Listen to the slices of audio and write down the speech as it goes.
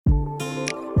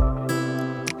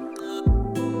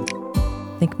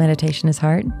Think meditation is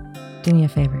hard? Do me a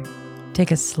favor. Take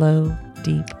a slow,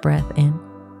 deep breath in.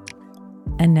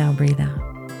 And now breathe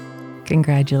out.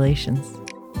 Congratulations.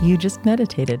 You just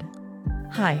meditated.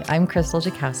 Hi, I'm Crystal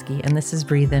Jakowski, and this is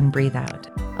Breathe In, Breathe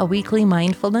Out, a weekly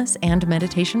mindfulness and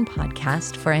meditation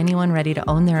podcast for anyone ready to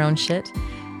own their own shit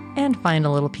and find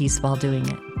a little peace while doing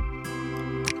it.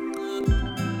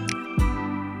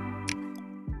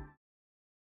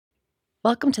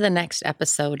 Welcome to the next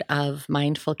episode of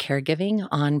Mindful Caregiving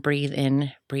on Breathe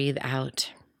In, Breathe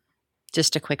Out.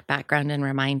 Just a quick background and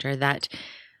reminder that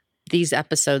these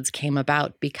episodes came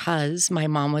about because my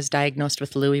mom was diagnosed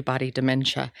with Lewy body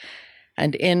dementia.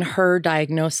 And in her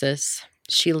diagnosis,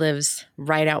 she lives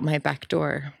right out my back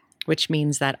door, which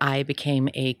means that I became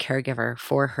a caregiver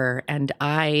for her. And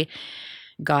I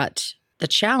got the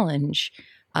challenge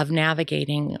of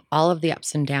navigating all of the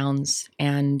ups and downs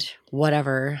and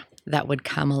whatever that would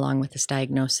come along with this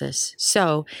diagnosis.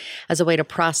 So as a way to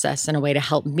process and a way to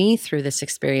help me through this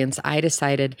experience, I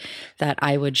decided that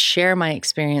I would share my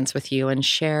experience with you and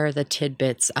share the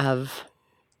tidbits of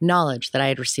knowledge that I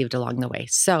had received along the way.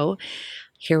 So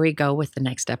here we go with the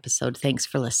next episode. Thanks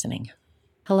for listening.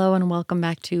 Hello and welcome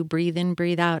back to Breathe In,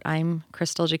 Breathe Out. I'm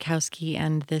Crystal Jakowski,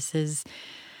 and this is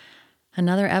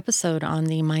another episode on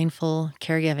the Mindful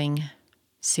Caregiving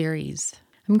series.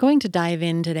 I'm going to dive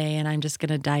in today, and I'm just going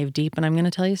to dive deep, and I'm going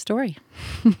to tell you a story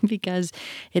because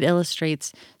it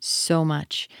illustrates so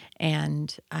much.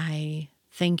 And I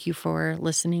thank you for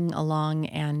listening along,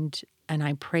 and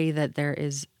I pray that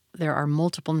there are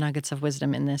multiple nuggets of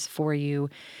wisdom in this for you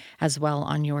as well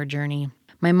on your journey.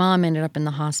 My mom ended up in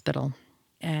the hospital,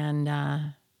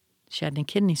 and she had a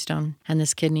kidney stone, and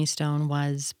this kidney stone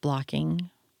was blocking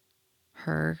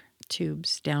her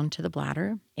tubes down to the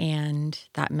bladder, and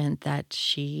that meant that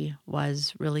she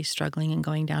was really struggling and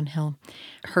going downhill.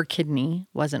 Her kidney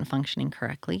wasn't functioning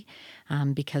correctly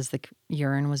because the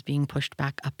urine was being pushed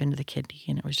back up into the kidney,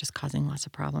 and it was just causing lots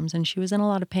of problems, and she was in a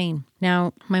lot of pain.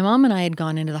 Now, my mom and I had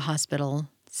gone into the hospital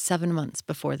 7 months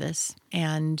before this,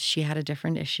 and she had a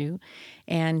different issue,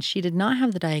 and she did not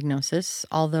have the diagnosis,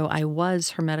 although I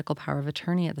was her medical power of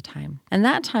attorney at the time. And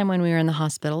that time when we were in the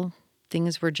hospital,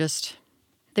 things were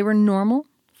they were normal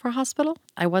for a hospital.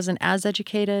 I wasn't as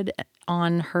educated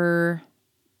on her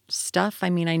stuff. I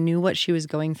mean, I knew what she was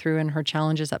going through and her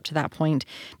challenges up to that point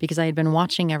because I had been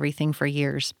watching everything for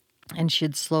years, and she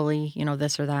had slowly,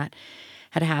 this or that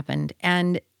had happened.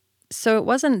 And so it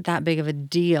wasn't that big of a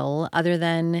deal other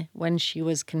than when she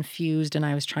was confused and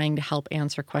I was trying to help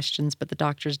answer questions, but the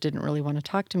doctors didn't really want to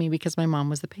talk to me because my mom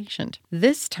was the patient.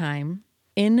 This time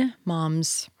in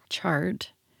mom's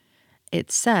chart,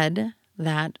 it said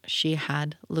that she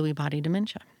had Lewy body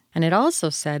dementia. And it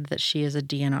also said that she is a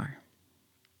DNR.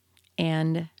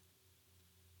 And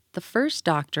the first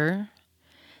doctor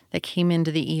that came into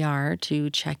the ER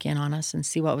to check in on us and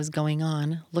see what was going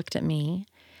on looked at me,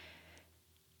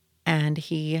 and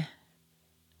he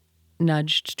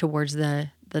nudged towards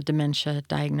the dementia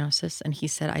diagnosis, and he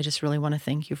said, "I just really want to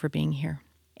thank you for being here."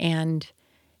 And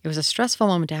it was a stressful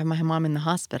moment to have my mom in the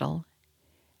hospital,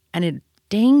 and it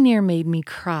dang near made me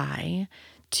cry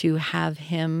to have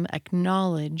him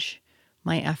acknowledge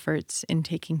my efforts in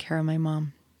taking care of my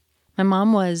mom. My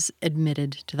mom was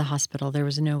admitted to the hospital. There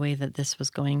was no way that this was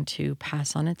going to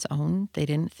pass on its own. They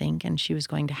didn't think, and she was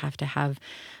going to have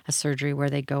a surgery where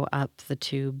they go up the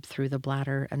tube through the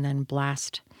bladder and then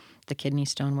blast the kidney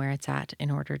stone where it's at in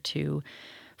order to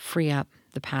free up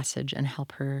the passage and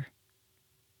help her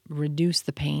reduce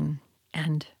the pain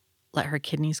and let her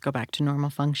kidneys go back to normal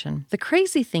function. The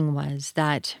crazy thing was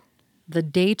that the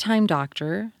daytime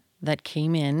doctor that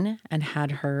came in and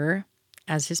had her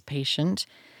as his patient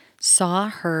saw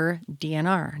her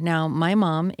DNR. Now, my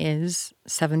mom is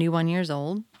 71 years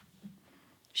old.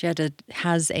 She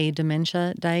has a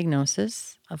dementia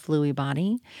diagnosis of Lewy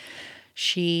body.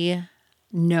 She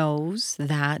knows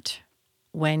that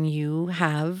when you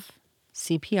have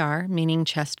CPR, meaning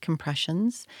chest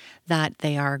compressions, that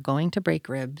they are going to break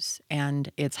ribs,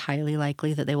 and it's highly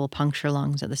likely that they will puncture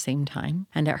lungs at the same time.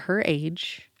 And at her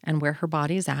age and where her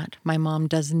body is at, my mom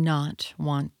does not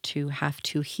want to have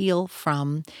to heal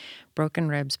from broken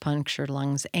ribs, punctured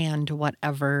lungs, and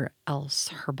whatever else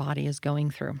her body is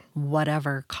going through,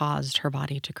 whatever caused her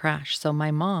body to crash. So my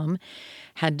mom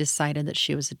had decided that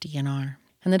she was a DNR.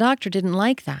 And the doctor didn't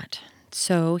like that.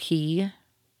 So he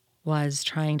was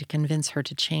trying to convince her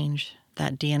to change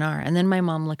that DNR. And then my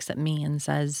mom looks at me and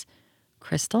says,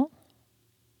 "Crystal?"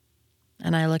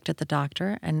 And I looked at the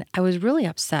doctor, and I was really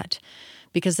upset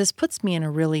because this puts me in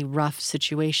a really rough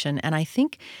situation. And I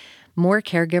think More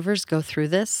caregivers go through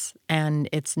this and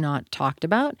it's not talked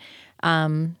about.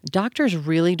 Doctors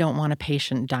really don't want a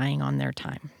patient dying on their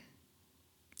time.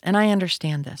 And I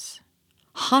understand this.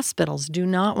 Hospitals do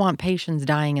not want patients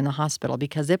dying in the hospital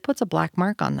because it puts a black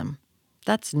mark on them.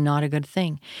 That's not a good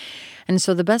thing. And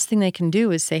so the best thing they can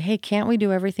do is say, hey, can't we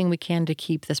do everything we can to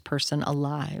keep this person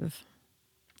alive?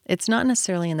 It's not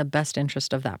necessarily in the best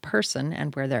interest of that person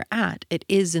and where they're at. It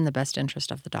is in the best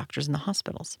interest of the doctors and the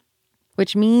hospitals,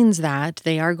 which means that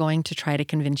they are going to try to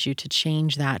convince you to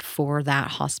change that for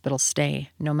that hospital stay,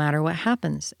 no matter what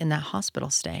happens in that hospital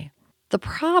stay. The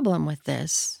problem with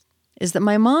this is that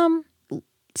my mom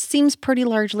seems pretty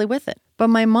largely with it. But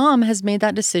my mom has made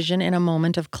that decision in a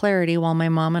moment of clarity while my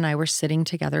mom and I were sitting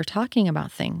together talking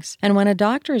about things. And when a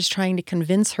doctor is trying to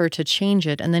convince her to change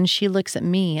it, and then she looks at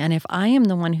me, and if I am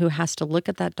the one who has to look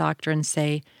at that doctor and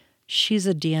say, she's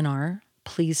a DNR,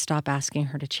 please stop asking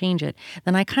her to change it,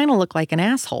 then I kind of look like an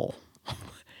asshole.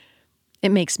 It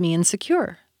makes me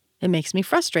insecure. It makes me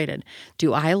frustrated.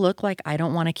 Do I look like I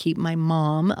don't want to keep my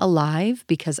mom alive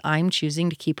because I'm choosing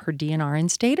to keep her DNR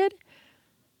instated?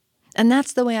 And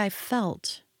that's the way I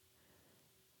felt.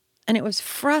 And it was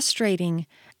frustrating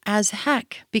as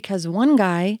heck because one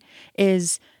guy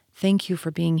is, thank you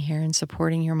for being here and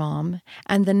supporting your mom.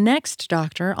 And the next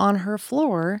doctor on her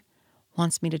floor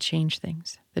wants me to change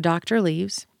things. The doctor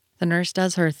leaves. The nurse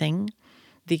does her thing.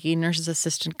 The nurse's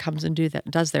assistant comes and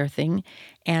does their thing.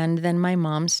 And then my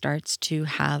mom starts to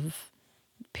have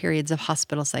periods of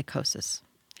hospital psychosis.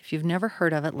 If you've never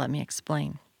heard of it, let me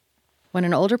explain. When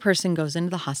an older person goes into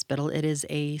the hospital, it is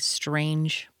a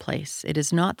strange place. It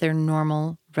is not their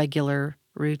normal, regular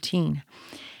routine.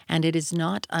 And it is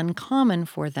not uncommon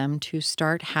for them to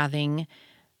start having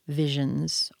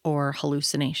visions or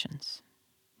hallucinations.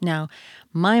 Now,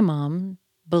 my mom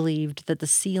believed that the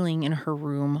ceiling in her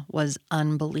room was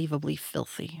unbelievably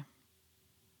filthy,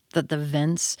 that the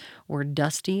vents were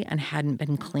dusty and hadn't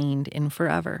been cleaned in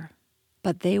forever.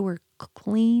 But they were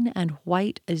clean and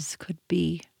white as could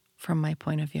be. From my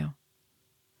point of view.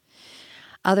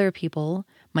 Other people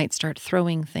might start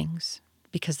throwing things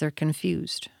because they're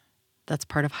confused. That's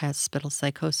part of hospital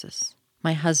psychosis.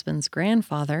 My husband's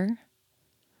grandfather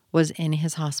was in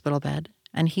his hospital bed,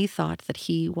 and he thought that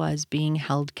he was being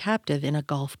held captive in a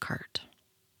golf cart.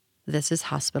 This is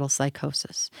hospital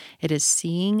psychosis. It is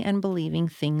seeing and believing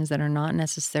things that are not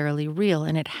necessarily real,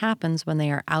 and it happens when they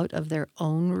are out of their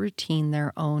own routine,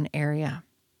 their own area.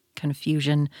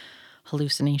 Confusion,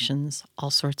 hallucinations, all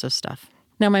sorts of stuff.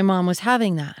 Now, my mom was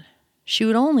having that. She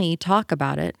would only talk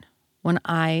about it when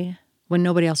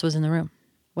nobody else was in the room.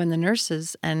 When the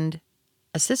nurses and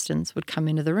assistants would come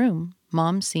into the room,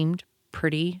 mom seemed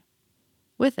pretty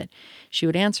with it. She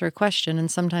would answer a question,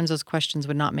 and sometimes those questions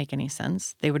would not make any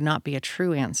sense. They would not be a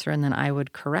true answer, and then I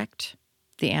would correct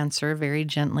the answer very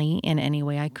gently in any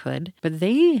way I could. But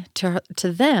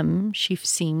to them, she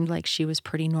seemed like she was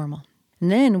pretty normal.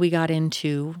 And then we got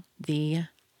into the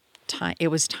time. It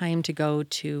was time to go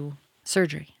to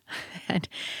surgery.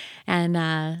 and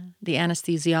the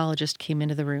anesthesiologist came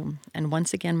into the room. And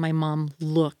once again, my mom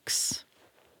looks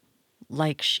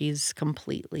like she's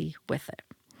completely with it.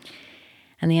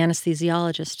 And the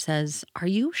anesthesiologist says, are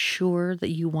you sure that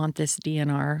you want this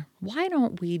DNR? Why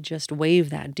don't we just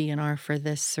waive that DNR for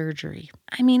this surgery?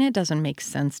 I mean, it doesn't make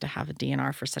sense to have a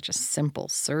DNR for such a simple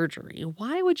surgery.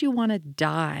 Why would you want to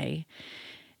die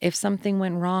if something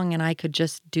went wrong and I could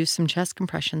just do some chest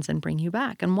compressions and bring you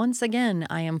back? And once again,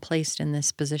 I am placed in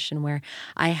this position where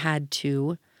I had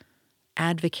to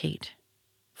advocate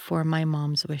for my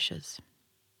mom's wishes.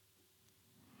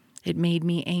 It made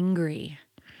me angry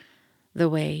the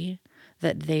way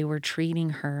that they were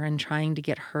treating her and trying to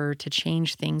get her to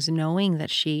change things, knowing that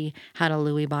she had a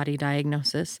Lewy body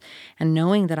diagnosis and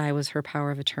knowing that I was her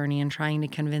power of attorney and trying to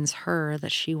convince her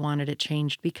that she wanted it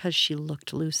changed because she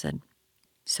looked lucid.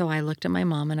 So I looked at my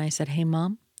mom and I said, hey,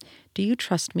 Mom, do you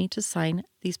trust me to sign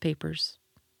these papers?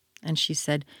 And she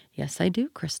said, yes, I do,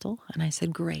 Crystal. And I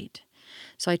said, great.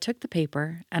 So I took the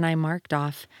paper and I marked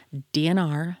off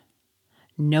DNR,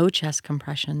 no chest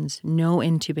compressions, no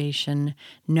intubation,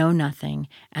 no nothing.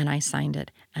 And I signed it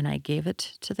and I gave it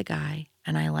to the guy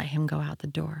and I let him go out the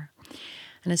door.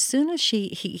 And as soon as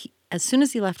he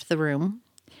left the room,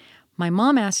 my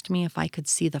mom asked me if I could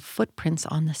see the footprints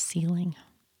on the ceiling.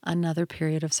 Another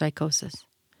period of psychosis.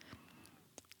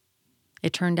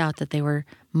 It turned out that they were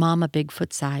Mama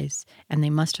Bigfoot size, and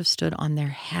they must have stood on their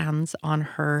hands on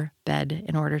her bed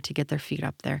in order to get their feet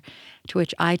up there, to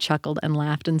which I chuckled and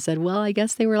laughed and said, well, I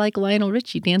guess they were like Lionel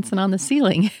Richie dancing on the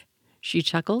ceiling. She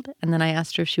chuckled, and then I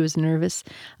asked her if she was nervous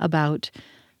about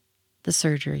the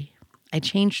surgery. I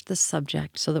changed the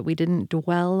subject so that we didn't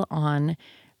dwell on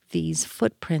these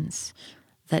footprints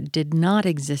that did not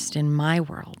exist in my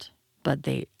world, but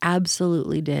they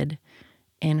absolutely did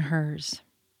in hers.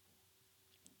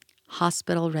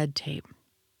 Hospital red tape,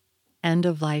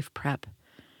 end-of-life prep,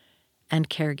 and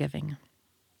caregiving.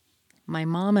 My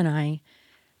mom and I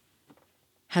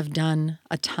have done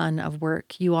a ton of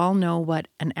work. You all know what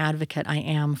an advocate I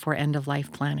am for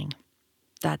end-of-life planning.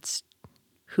 That's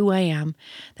who I am.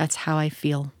 That's how I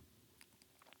feel.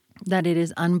 That it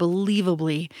is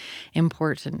unbelievably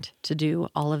important to do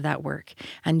all of that work.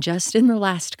 And just in the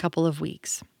last couple of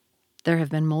weeks, there have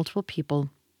been multiple people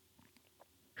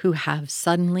who have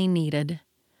suddenly needed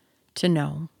to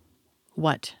know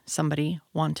what somebody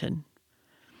wanted.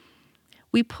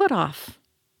 We put off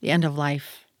the end of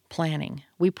life planning.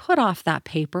 We put off that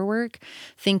paperwork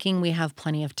thinking we have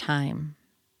plenty of time.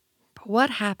 But what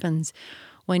happens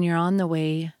when you're on the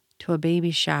way to a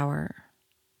baby shower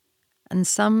and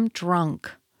some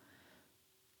drunk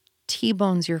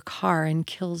T-bones your car and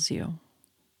kills you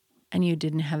and you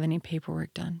didn't have any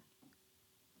paperwork done?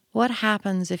 What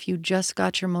happens if you just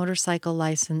got your motorcycle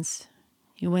license,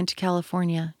 you went to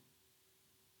California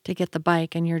to get the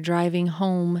bike and you're driving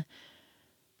home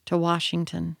to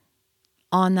Washington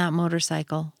on that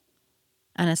motorcycle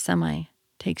and a semi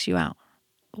takes you out?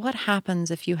 What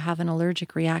happens if you have an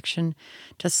allergic reaction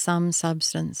to some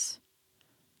substance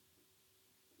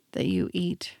that you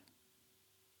eat,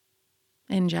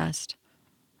 ingest,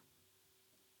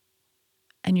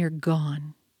 and you're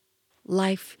gone?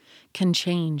 Life can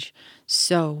change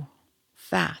so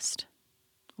fast.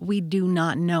 We do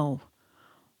not know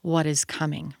what is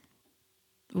coming.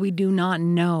 We do not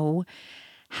know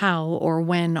how or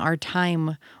when our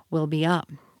time will be up.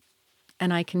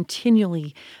 And I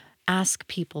continually ask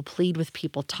people, plead with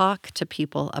people, talk to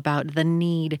people about the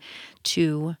need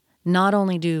to not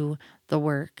only do the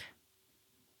work,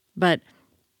 but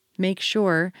make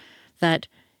sure that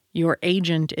your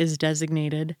agent is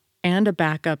designated and a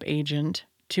backup agent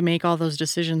to make all those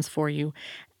decisions for you,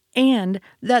 and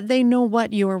that they know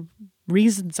what your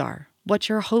reasons are, what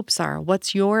your hopes are,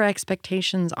 what your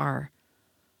expectations are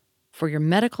for your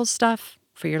medical stuff,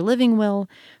 for your living will,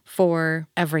 for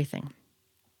everything.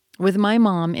 With my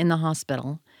mom in the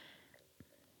hospital,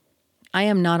 I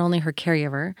am not only her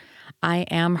caregiver, I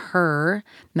am her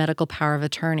medical power of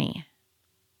attorney.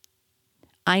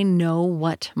 I know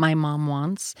what my mom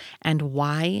wants and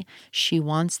why she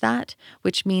wants that,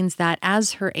 which means that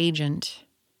as her agent,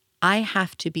 I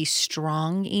have to be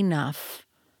strong enough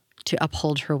to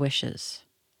uphold her wishes.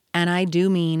 And I do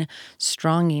mean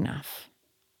strong enough,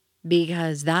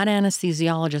 because that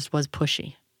anesthesiologist was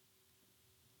pushy.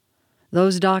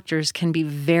 Those doctors can be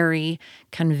very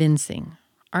convincing.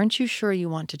 Aren't you sure you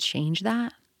want to change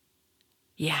that?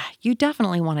 Yeah, you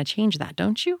definitely want to change that,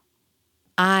 don't you?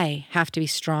 I have to be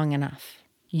strong enough.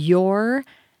 Your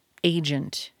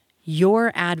agent,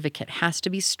 your advocate has to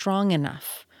be strong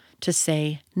enough to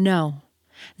say, no,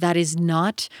 that is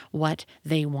not what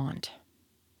they want.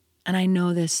 And I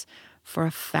know this for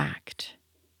a fact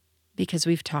because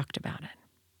we've talked about it.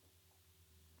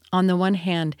 On the one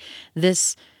hand,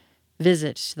 this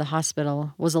visit to the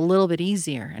hospital was a little bit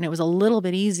easier. And it was a little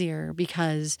bit easier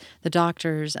because the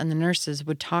doctors and the nurses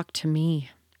would talk to me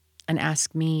and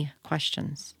ask me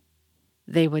questions.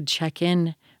 They would check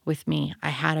in with me. I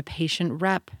had a patient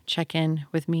rep check in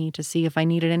with me to see if I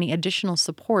needed any additional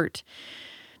support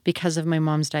because of my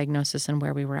mom's diagnosis and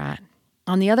where we were at.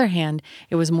 On the other hand,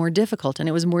 it was more difficult, and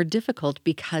it was more difficult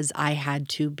because I had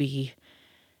to be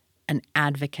an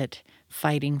advocate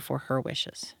fighting for her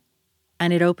wishes.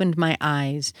 And it opened my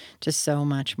eyes to so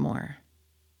much more.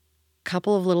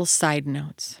 Couple of little side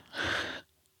notes.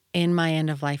 In my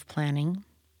end-of-life planning,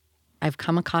 I've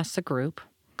come across a group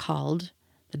called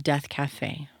the Death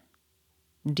Cafe,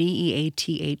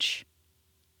 DEATH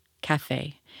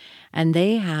Cafe. And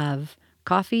they have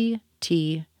coffee,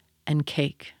 tea, and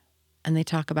cake. And they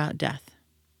talk about death.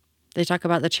 They talk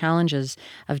about the challenges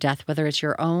of death, whether it's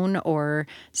your own or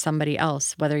somebody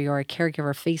else, whether you're a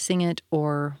caregiver facing it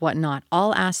or whatnot,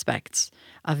 all aspects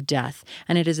of death.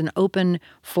 And it is an open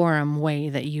forum way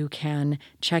that you can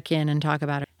check in and talk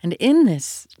about it. And in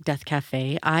this Death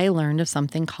Cafe, I learned of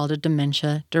something called a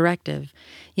dementia directive.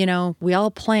 You know, we all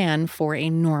plan for a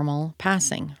normal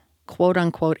passing. Quote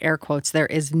unquote, air quotes, there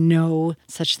is no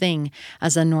such thing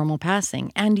as a normal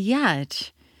passing. And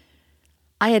yet,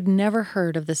 I had never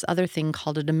heard of this other thing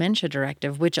called a dementia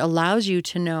directive, which allows you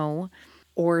to know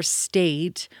or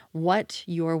state what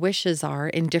your wishes are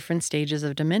in different stages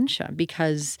of dementia,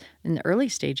 because in the early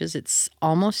stages, it's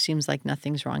almost seems like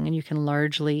nothing's wrong and you can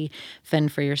largely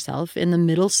fend for yourself. In the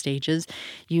middle stages,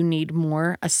 you need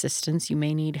more assistance. You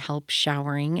may need help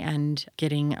showering and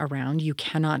getting around. You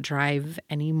cannot drive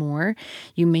anymore.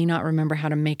 You may not remember how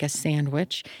to make a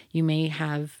sandwich. You may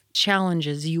have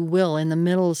challenges. You will, in the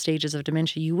middle stages of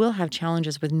dementia, you will have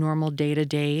challenges with normal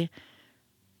day-to-day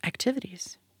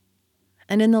activities.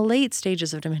 And in the late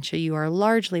stages of dementia, you are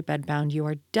largely bedbound. You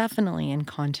are definitely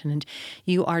incontinent.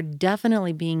 You are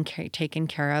definitely being taken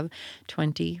care of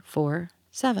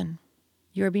 24/7.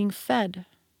 You are being fed.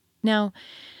 Now,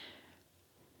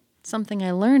 something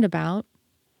I learned about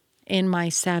in my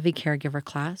Savvy Caregiver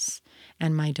class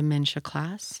and my dementia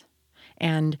class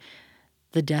and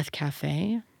the Death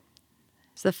Cafe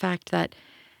is the fact that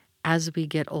as we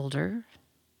get older,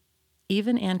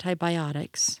 even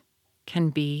antibiotics can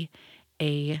be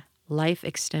a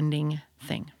life-extending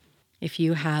thing. If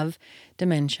you have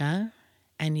dementia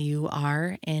and you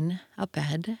are in a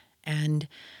bed and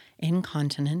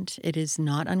incontinent, it is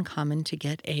not uncommon to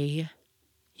get a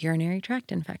urinary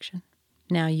tract infection.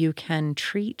 Now, you can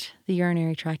treat the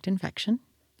urinary tract infection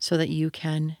so that you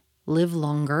can live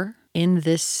longer in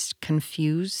this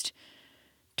confused,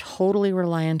 totally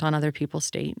reliant on other people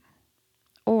state,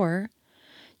 or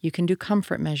you can do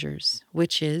comfort measures,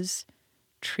 which is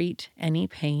treat any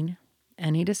pain,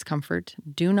 any discomfort.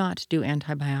 Do not do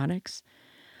antibiotics.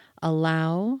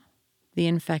 Allow the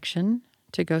infection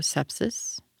to go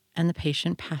sepsis, and the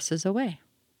patient passes away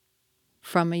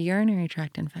from a urinary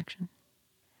tract infection.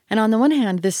 And on the one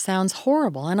hand, this sounds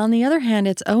horrible. And on the other hand,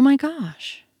 it's, oh my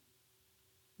gosh.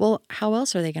 Well, how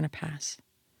else are they going to pass?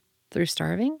 Through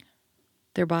starving?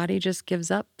 Their body just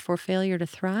gives up for failure to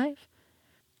thrive?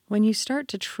 When you start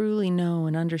to truly know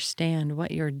and understand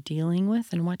what you're dealing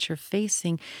with and what you're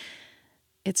facing,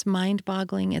 it's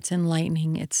mind-boggling, it's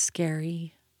enlightening, it's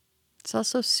scary. It's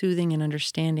also soothing and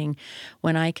understanding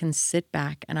when I can sit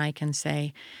back and I can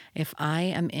say, if I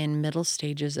am in middle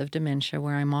stages of dementia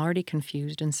where I'm already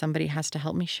confused and somebody has to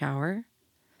help me shower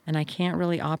and I can't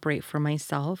really operate for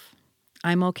myself,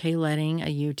 I'm okay letting a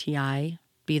UTI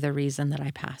be the reason that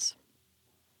I pass.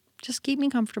 Just keep me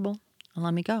comfortable and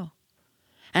let me go.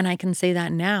 And I can say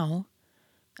that now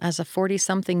as a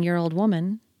 40-something-year-old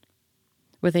woman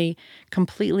with a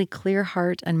completely clear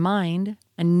heart and mind,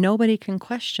 and nobody can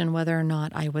question whether or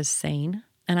not I was sane,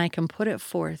 and I can put it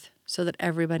forth so that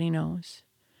everybody knows.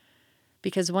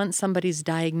 Because once somebody's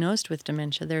diagnosed with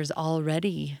dementia, there's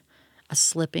already a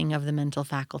slipping of the mental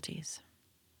faculties.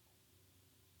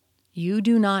 You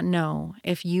do not know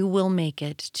if you will make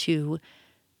it to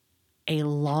a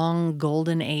long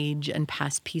golden age and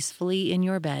pass peacefully in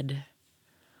your bed,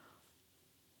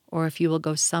 or if you will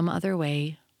go some other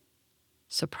way,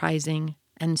 surprising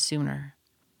and sooner.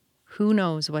 Who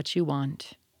knows what you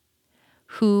want?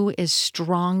 Who is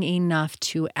strong enough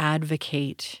to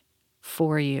advocate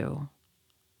for you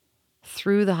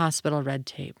through the hospital red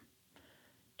tape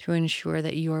to ensure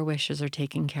that your wishes are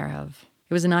taken care of?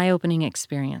 It was an eye-opening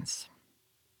experience.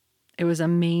 It was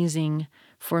amazing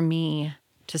for me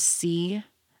to see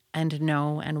and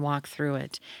know and walk through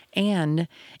it. And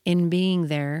in being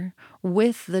there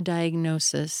with the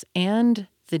diagnosis and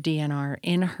the DNR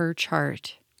in her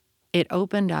chart, it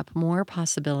opened up more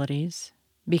possibilities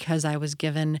because I was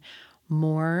given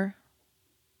more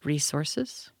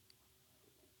resources,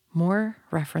 more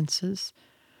references,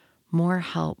 more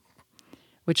help,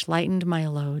 which lightened my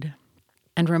load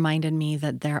and reminded me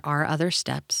that there are other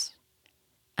steps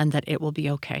and that it will be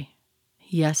okay.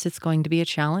 Yes, it's going to be a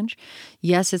challenge.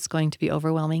 Yes, it's going to be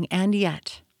overwhelming. And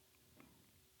yet,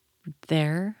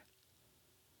 there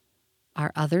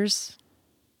are others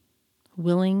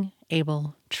willing,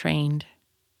 able, trained,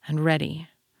 and ready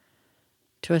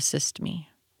to assist me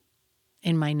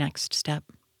in my next step,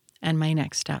 and my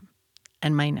next step,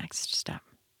 and my next step.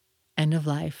 End of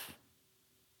life,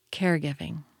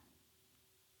 caregiving,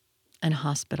 and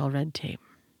hospital red tape.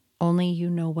 Only you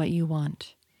know what you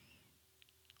want.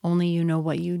 Only you know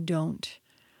what you don't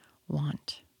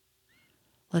want.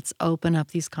 Let's open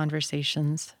up these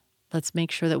conversations. Let's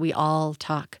make sure that we all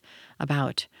talk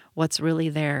about what's really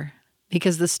there.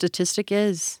 Because the statistic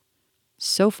is,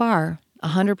 so far,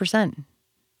 100%.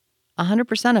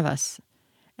 100% of us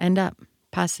end up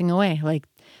passing away. Like,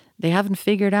 they haven't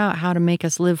figured out how to make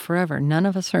us live forever. None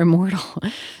of us are immortal.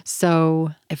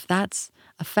 So if that's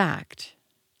a fact,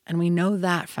 and we know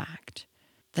that fact,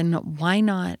 then why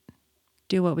not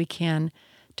do what we can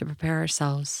to prepare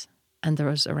ourselves and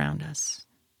those around us?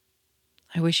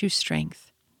 I wish you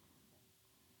strength.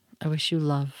 I wish you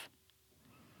love.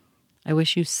 I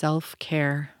wish you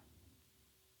self-care.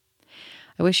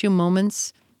 I wish you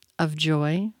moments of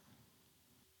joy,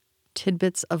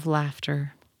 tidbits of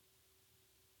laughter.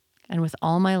 And with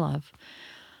all my love,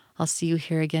 I'll see you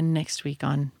here again next week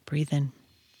on Breathe In,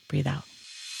 Breathe Out.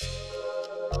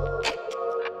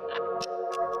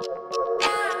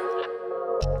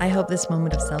 I hope this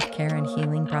moment of self-care and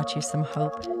healing brought you some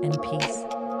hope and peace.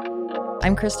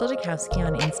 I'm Crystal Dukowski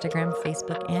on Instagram,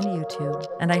 Facebook, and YouTube,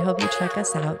 and I hope you check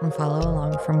us out and follow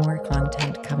along for more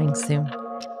content coming soon.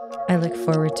 I look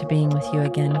forward to being with you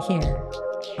again here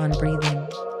on Breathe In,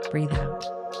 Breathe Out.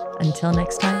 Until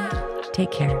next time,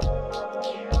 take care.